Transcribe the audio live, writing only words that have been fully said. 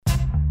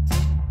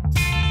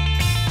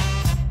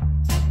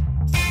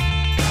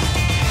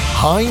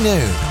High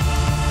Noon.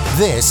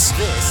 This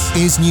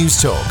is News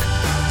Talk.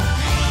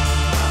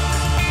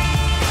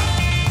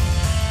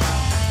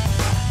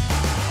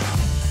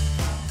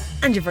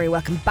 And you're very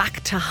welcome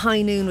back to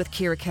High Noon with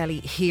Ciara Kelly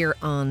here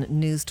on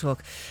News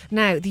Talk.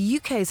 Now, the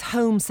UK's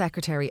Home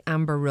Secretary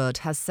Amber Rudd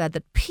has said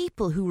that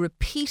people who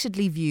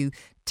repeatedly view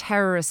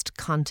terrorist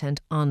content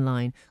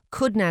online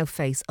could now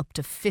face up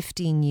to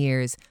 15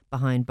 years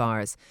behind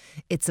bars.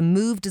 It's a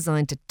move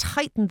designed to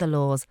tighten the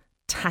laws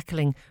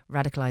tackling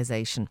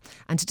radicalisation.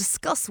 And to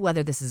discuss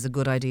whether this is a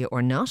good idea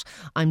or not,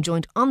 I'm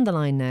joined on the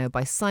line now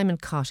by Simon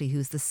Cottee,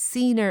 who's the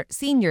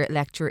senior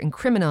lecturer in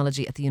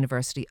Criminology at the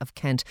University of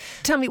Kent.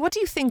 Tell me, what do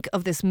you think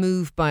of this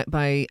move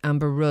by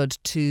Amber Rudd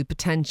to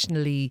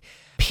potentially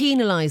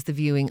penalise the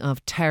viewing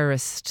of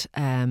terrorist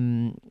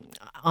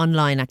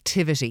online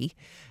activity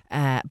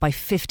by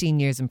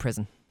 15 years in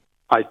prison?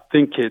 I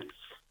think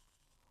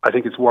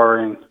it's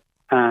worrying,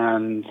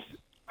 and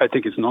I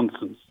think it's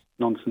nonsense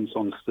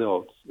on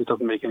stilts. It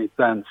doesn't make any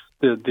sense.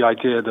 The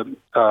idea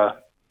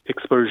that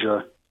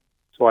exposure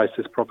to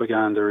ISIS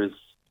propaganda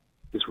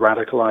is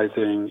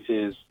radicalizing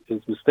is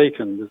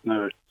mistaken. There's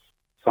no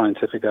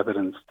scientific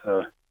evidence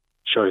to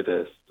show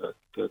this,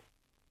 that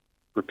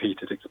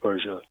repeated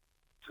exposure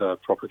to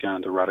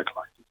propaganda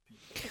radicalizes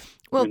people.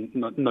 Well, I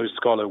mean, no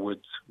scholar would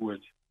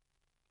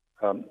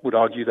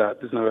argue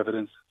that. There's no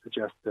evidence to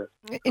suggest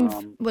it.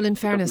 In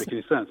fairness, doesn't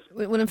make any sense.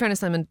 In fairness,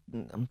 Simon,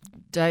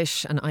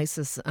 Daesh and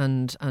ISIS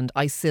and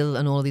ISIL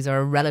and all these are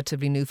a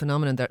relatively new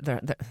phenomenon.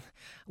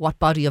 What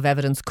body of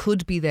evidence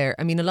could be there?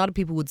 I mean, a lot of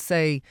people would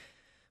say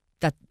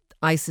that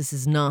ISIS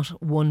is not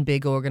one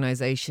big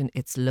organisation.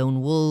 It's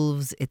lone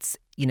wolves. It's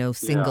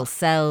single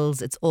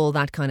cells. It's all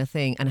that kind of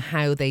thing. And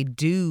how they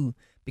do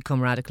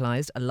become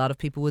radicalised, a lot of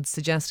people would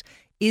suggest,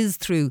 is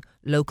through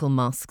local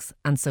mosques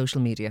and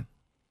social media.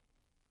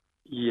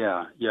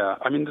 Yeah.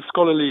 I mean, the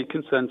scholarly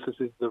consensus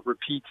is the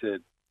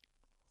repeated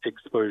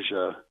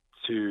exposure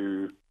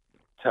to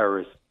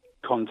terrorist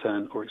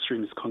content or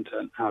extremist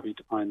content, however you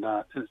define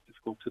that. And it's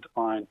difficult to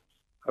define.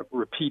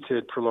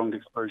 Repeated, prolonged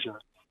exposure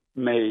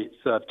may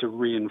serve to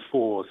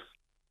reinforce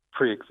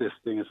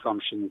pre-existing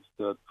assumptions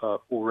that are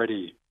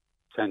already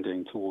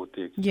tending toward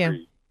the extreme. Yeah.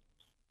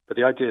 But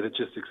the idea that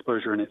just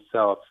exposure in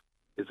itself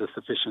is a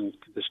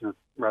sufficient condition of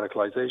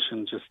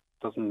radicalization just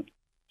doesn't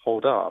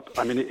hold up.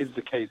 I mean, it is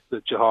the case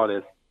that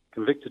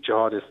convicted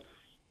jihadists,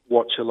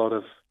 watch a lot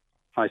of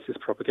ISIS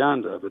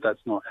propaganda, but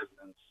that's not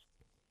evidence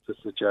to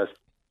suggest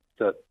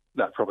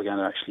that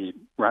propaganda actually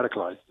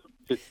radicalized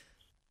them.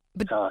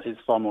 It's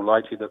far more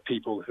likely that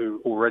people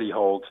who already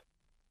hold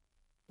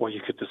what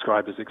you could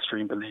describe as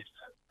extreme beliefs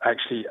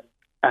actually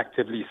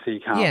actively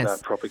seek out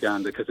that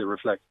propaganda because it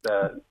reflects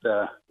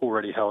their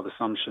already held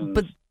assumptions.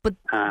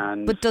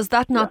 But does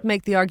that not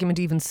make the argument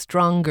even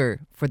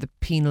stronger for the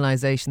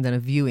penalisation than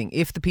of viewing?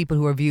 If the people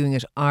who are viewing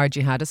it are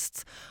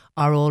jihadists,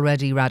 are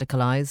already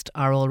radicalised,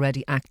 are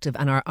already active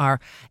and are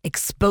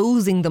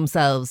exposing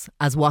themselves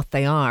as what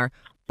they are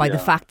by the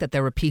fact that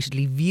they're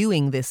repeatedly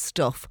viewing this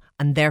stuff,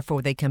 and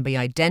therefore they can be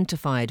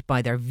identified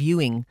by their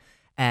viewing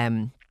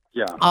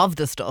of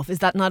the stuff. Is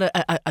that not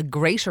a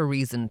greater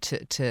reason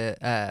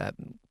to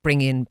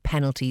bring in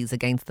penalties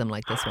against them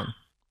like this one?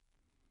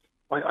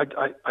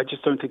 I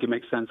just don't think it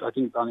makes sense. I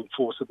think it's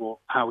unenforceable.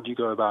 How would you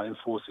go about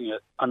enforcing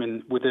it? I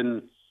mean,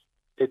 within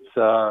its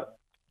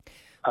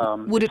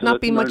would it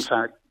not be much?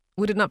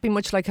 Would it not be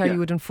much like how you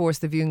would enforce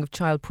the viewing of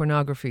child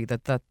pornography?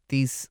 That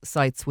these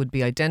sites would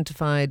be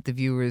identified, the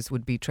viewers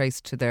would be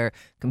traced to their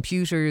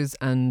computers,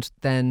 and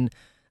then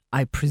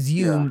I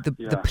presume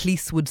the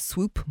police would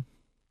swoop.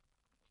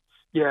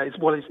 Yeah,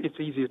 it's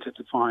easier to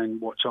define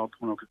what child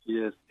pornography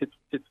is.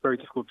 It's very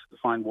difficult to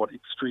define what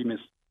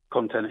extremist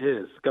content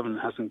is. The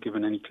government hasn't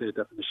given any clear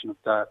definition of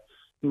that.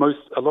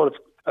 A lot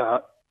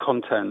of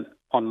content,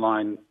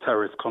 online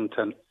terrorist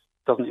content,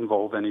 doesn't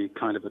involve any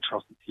kind of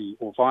atrocity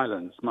or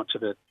violence. Much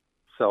of it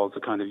sells a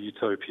kind of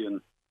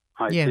utopian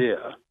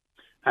idea.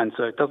 And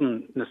so it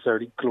doesn't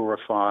necessarily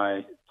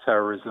glorify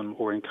terrorism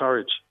or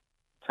encourage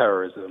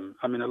terrorism.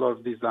 I mean, a lot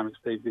of the Islamic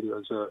State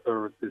videos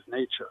are of this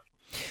nature.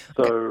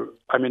 So,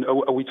 I mean,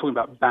 are we talking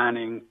about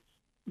banning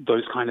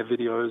those kind of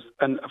videos?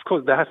 And of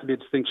course, there has to be a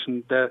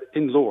distinction there.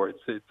 In law, it's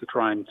a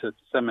crime to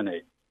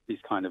disseminate these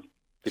kind of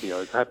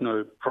videos. I have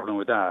no problem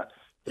with that.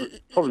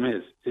 The problem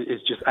is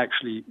just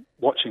actually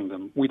watching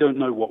them. We don't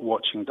know what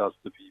watching does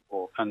to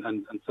people.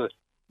 And so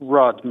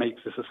Rudd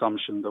makes this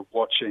assumption that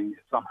watching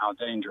is somehow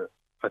dangerous.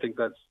 I think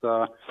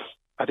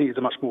it's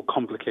a much more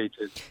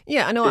complicated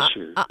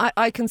issue.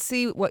 I can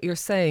see what you're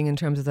saying in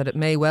terms of that it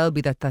may well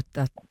be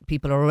that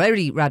people are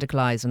already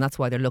radicalised and that's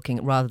why they're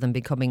looking rather than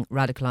becoming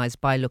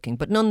radicalised by looking.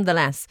 But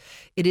nonetheless,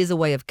 it is a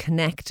way of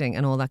connecting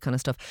and all that kind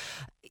of stuff.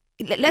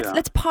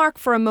 Let's park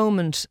for a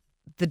moment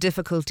the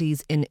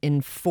difficulties in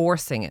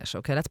enforcing it.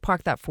 Okay, let's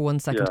park that for 1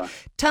 second. Yeah.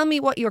 Tell me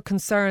what your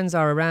concerns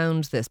are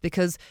around this,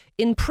 because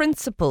in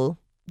principle,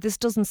 this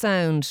doesn't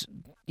sound,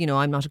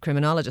 I'm not a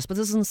criminologist, but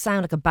this doesn't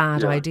sound like a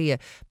bad idea.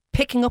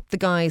 picking up the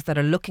guys that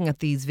are looking at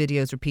these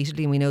videos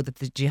repeatedly, and we know that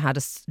the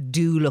jihadists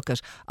do look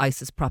at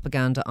ISIS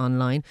propaganda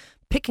online,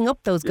 picking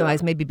up those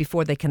guys maybe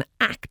before they can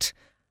act,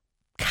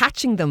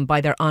 catching them by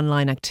their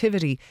online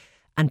activity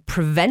and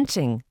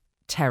preventing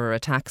terror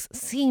attacks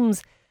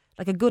seems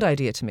like a good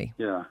idea to me.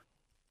 Yeah.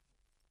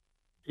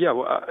 Yeah,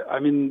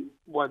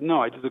 well,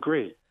 no, I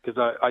disagree,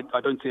 because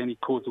I don't see any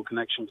causal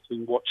connection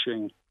between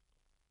watching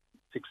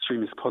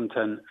extremist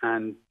content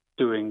and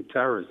doing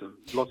terrorism.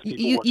 Lots of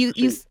people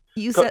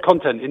you said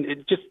content.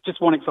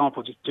 Just one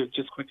example,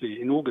 just quickly.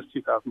 In August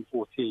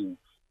 2014,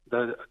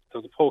 there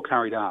was a poll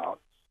carried out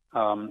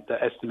that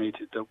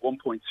estimated that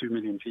 1.2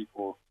 million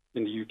people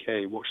in the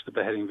UK watched the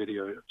beheading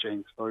video of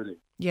James Foley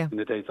in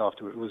the days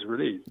after it was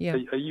released. Yeah.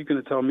 Are you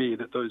going to tell me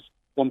that those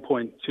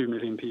 1.2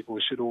 million people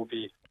should all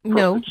be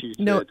prosecuted?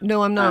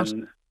 No, I'm not.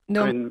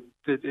 No, I mean,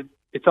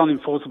 it's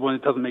unenforceable and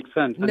it doesn't make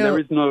sense. And there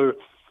is no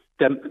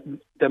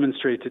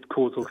demonstrated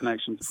causal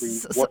connection between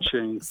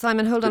watching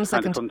Simon, hold on a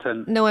second. Kind of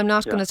content. No, I'm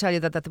not going to tell you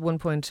that the 1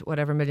 point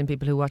whatever million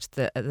people who watched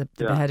the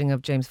beheading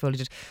of James Foley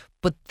did.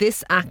 But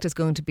this act is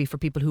going to be for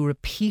people who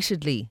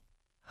repeatedly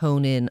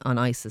hone in on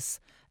ISIS.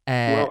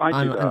 Well,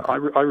 I do that.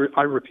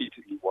 I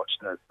repeatedly watch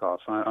their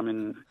stuff. all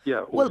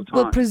the time.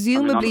 Well,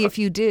 presumably if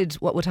you did,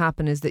 what would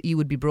happen is that you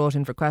would be brought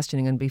in for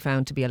questioning and be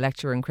found to be a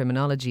lecturer in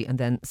criminology and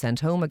then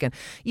sent home again.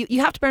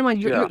 You have to bear in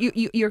mind,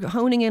 you're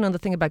honing in on the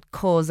thing about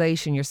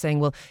causation. You're saying,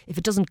 well, if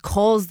it doesn't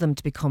cause them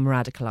to become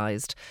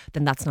radicalised,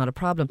 then that's not a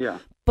problem. Yeah.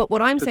 But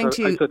what I'm saying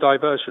to you... It's a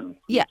diversion.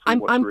 Yeah,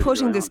 I'm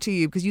putting this to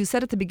you because you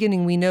said at the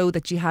beginning, we know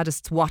that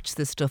jihadists watch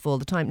this stuff all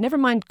the time. Never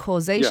mind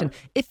causation.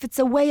 Yeah. If it's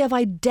a way of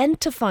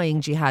identifying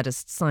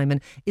jihadists,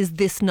 Simon, is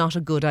this not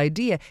a good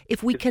idea?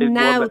 If we can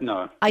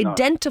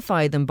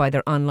identify them by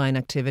their online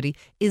activity,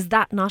 is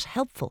that not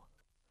helpful?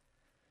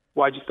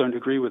 Well, I just don't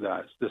agree with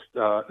that. It's just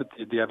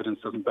the evidence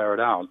doesn't bear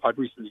it out. I've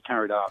recently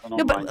carried out an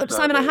online survey.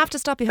 Simon, I have to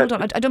stop you. Hold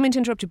on. I don't mean to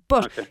interrupt you,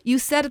 but you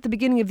said at the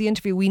beginning of the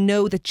interview, we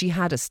know that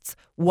jihadists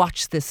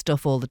watch this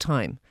stuff all the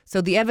time. So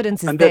the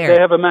evidence is there.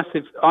 They have a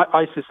massive...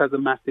 ISIS has a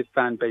massive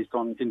fan base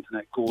on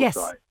internet gore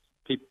sites.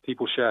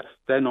 People share.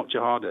 They're not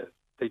jihadists.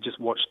 They just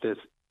watch this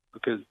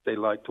because they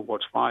like to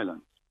watch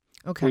violence.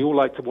 Okay. We all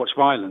like to watch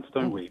violence,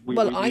 don't we?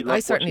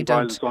 I certainly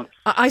don't.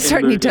 I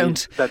certainly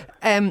don't.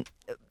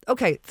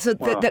 Okay, so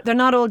they're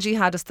not all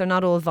jihadists, they're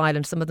not all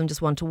violent. Some of them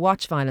just want to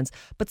watch violence.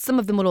 But some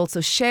of them will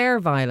also share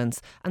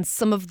violence, and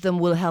some of them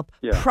will help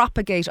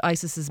propagate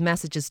ISIS's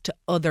messages to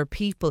other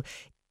people.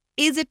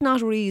 Is it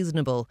not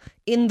reasonable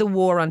in the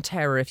war on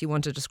terror, if you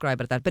want to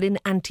describe it that, but in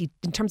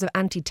terms of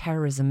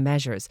anti-terrorism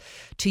measures,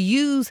 to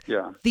use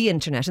the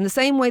internet in the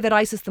same way that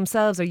ISIS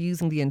themselves are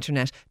using the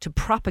internet to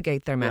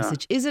propagate their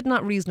message? Is it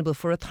not reasonable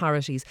for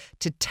authorities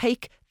to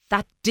take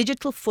that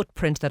digital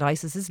footprint that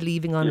ISIS is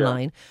leaving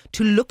online,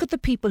 to look at the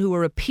people who are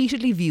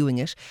repeatedly viewing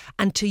it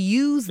and to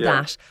use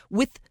that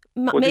with...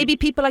 Maybe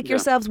people like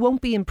yourselves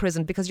won't be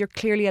imprisoned because you're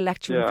clearly a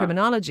lecturer in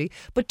criminology,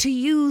 but to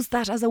use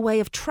that as a way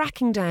of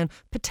tracking down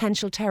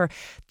potential terror.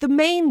 The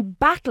main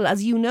battle,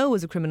 as you know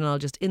as a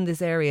criminologist in this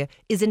area,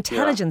 is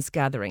intelligence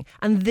gathering.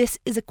 And this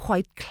is a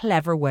quite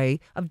clever way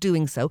of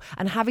doing so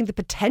and having the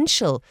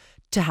potential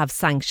to have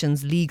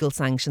sanctions, legal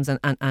sanctions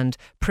and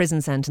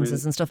prison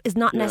sentences and stuff is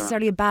not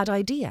necessarily a bad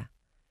idea.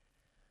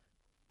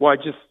 Well,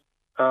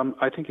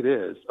 I think it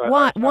is.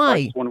 Why?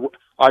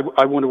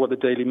 I wonder what the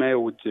Daily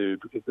Mail would do,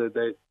 because there's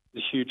a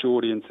huge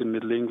audience in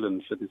Middle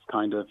England for this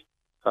kind of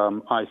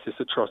ISIS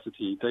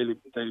atrocity. Daily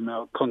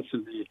Mail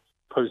constantly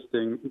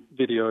posting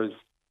videos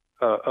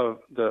of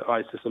the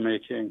ISIS are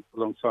making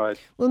alongside.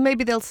 Well,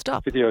 maybe they'll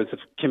stop. Videos of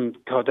Kim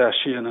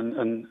Kardashian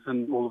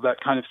and all of that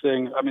kind of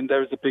thing. I mean,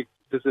 there's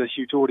a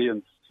huge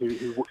audience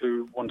who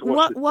want to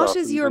watch this What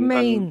stuff. is your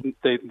main...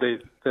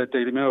 They're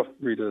Daily Mail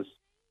readers.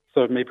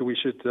 So maybe we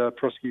should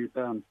prosecute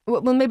them.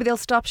 Well, maybe they'll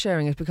stop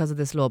sharing it because of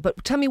this law.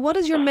 But tell me, what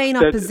is your main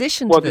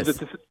opposition to this?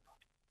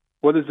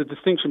 There's a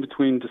distinction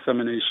between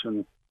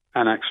dissemination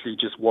and actually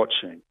just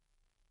watching.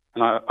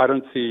 And I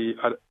don't see...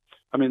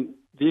 I mean,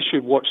 the issue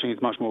of watching is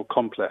much more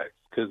complex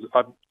because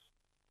of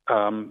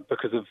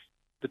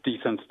the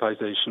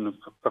desensitization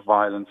of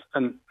violence.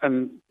 And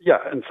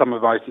some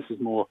of ISIS is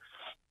more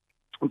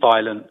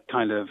violent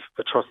kind of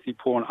atrocity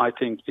porn, I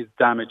think, is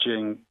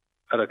damaging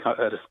at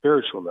a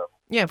spiritual level.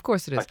 Yeah, of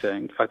course it is.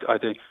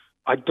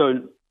 I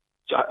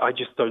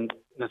just don't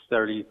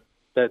necessarily.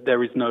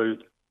 There is no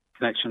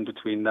connection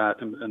between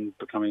that and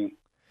becoming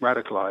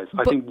radicalized.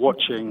 I think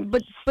watching.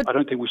 But I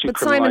don't think we should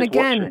criminalize Simon,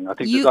 again, watching. I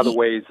think there's other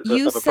ways of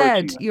approaching You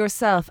said that.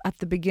 yourself at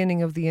the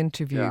beginning of the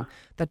interview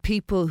that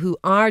people who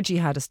are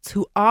jihadists,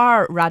 who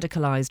are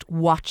radicalized,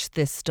 watch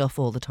this stuff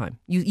all the time.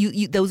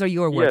 You those are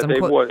your words. And they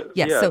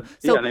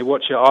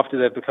watch it after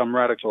they've become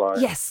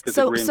radicalized. Yes, because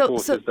it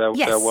reinforces their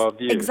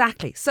worldview.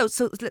 Exactly. So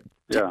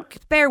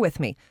bear with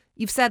me.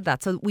 You've said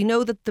that. So we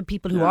know that the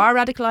people who are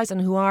radicalised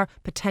and who are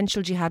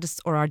potential jihadists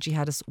or are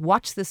jihadists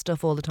watch this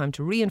stuff all the time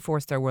to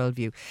reinforce their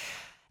worldview.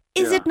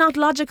 Is it not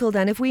logical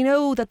then, if we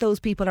know that those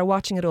people are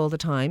watching it all the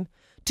time,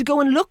 to go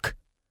and look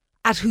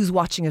at who's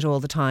watching it all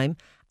the time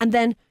and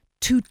then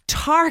to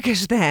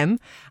target them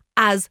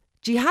as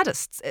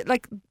jihadists?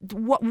 Like,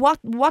 what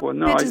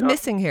bit is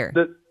missing here?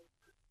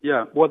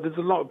 Well, there's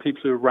a lot of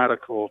people who are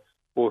radical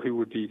or who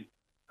would be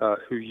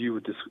who you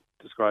would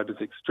describe as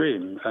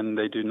extreme, and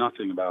they do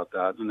nothing about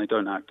that, and they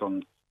don't act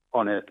on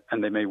it,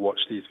 and they may watch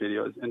these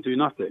videos and do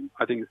nothing.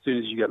 I think as soon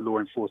as you get law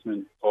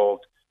enforcement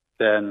involved,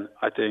 then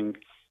I think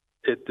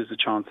there's a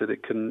chance that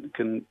it can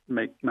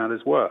make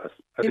matters worse.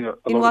 I think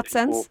in what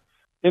sense?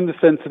 In the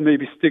sense of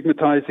maybe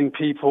stigmatizing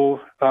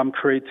people,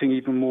 creating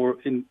even more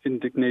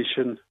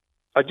indignation.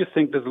 I just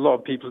think there are a lot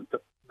of people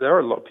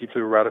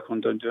who are radical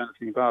and don't do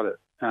anything about it.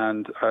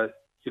 And,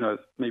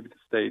 maybe the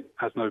state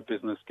has no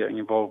business getting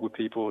involved with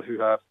people who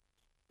have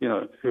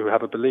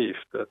a belief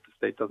that the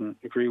state doesn't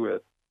agree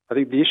with. I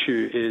think the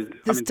issue is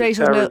the state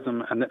has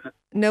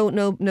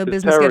no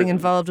business getting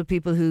involved with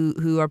people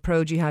who are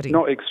pro-jihadi.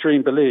 Not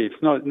extreme beliefs.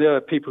 There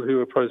are people who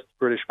oppose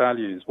British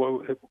values.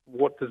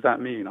 What does that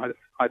mean?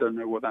 I don't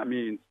know what that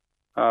means.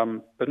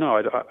 But no,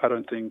 I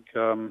don't think.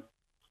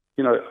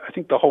 I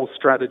think the whole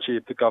strategy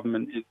of the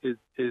government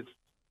is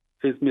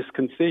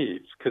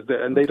misconceived because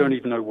they don't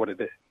even know what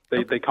it is.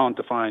 They can't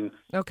define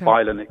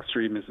violent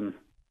extremism.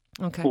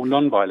 Or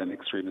non-violent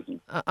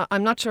extremism.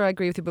 I'm not sure I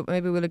agree with you, but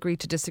maybe we'll agree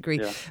to disagree.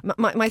 Yeah.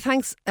 My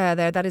thanks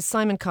there. That is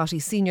Simon Cottee,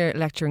 Senior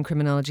Lecturer in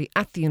Criminology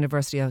at the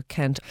University of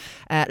Kent.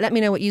 Let me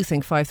know what you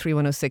think,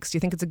 53106. Do you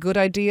think it's a good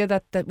idea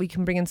that we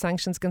can bring in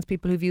sanctions against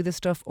people who view this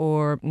stuff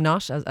or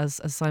not, as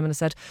Simon has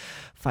said?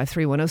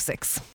 53106.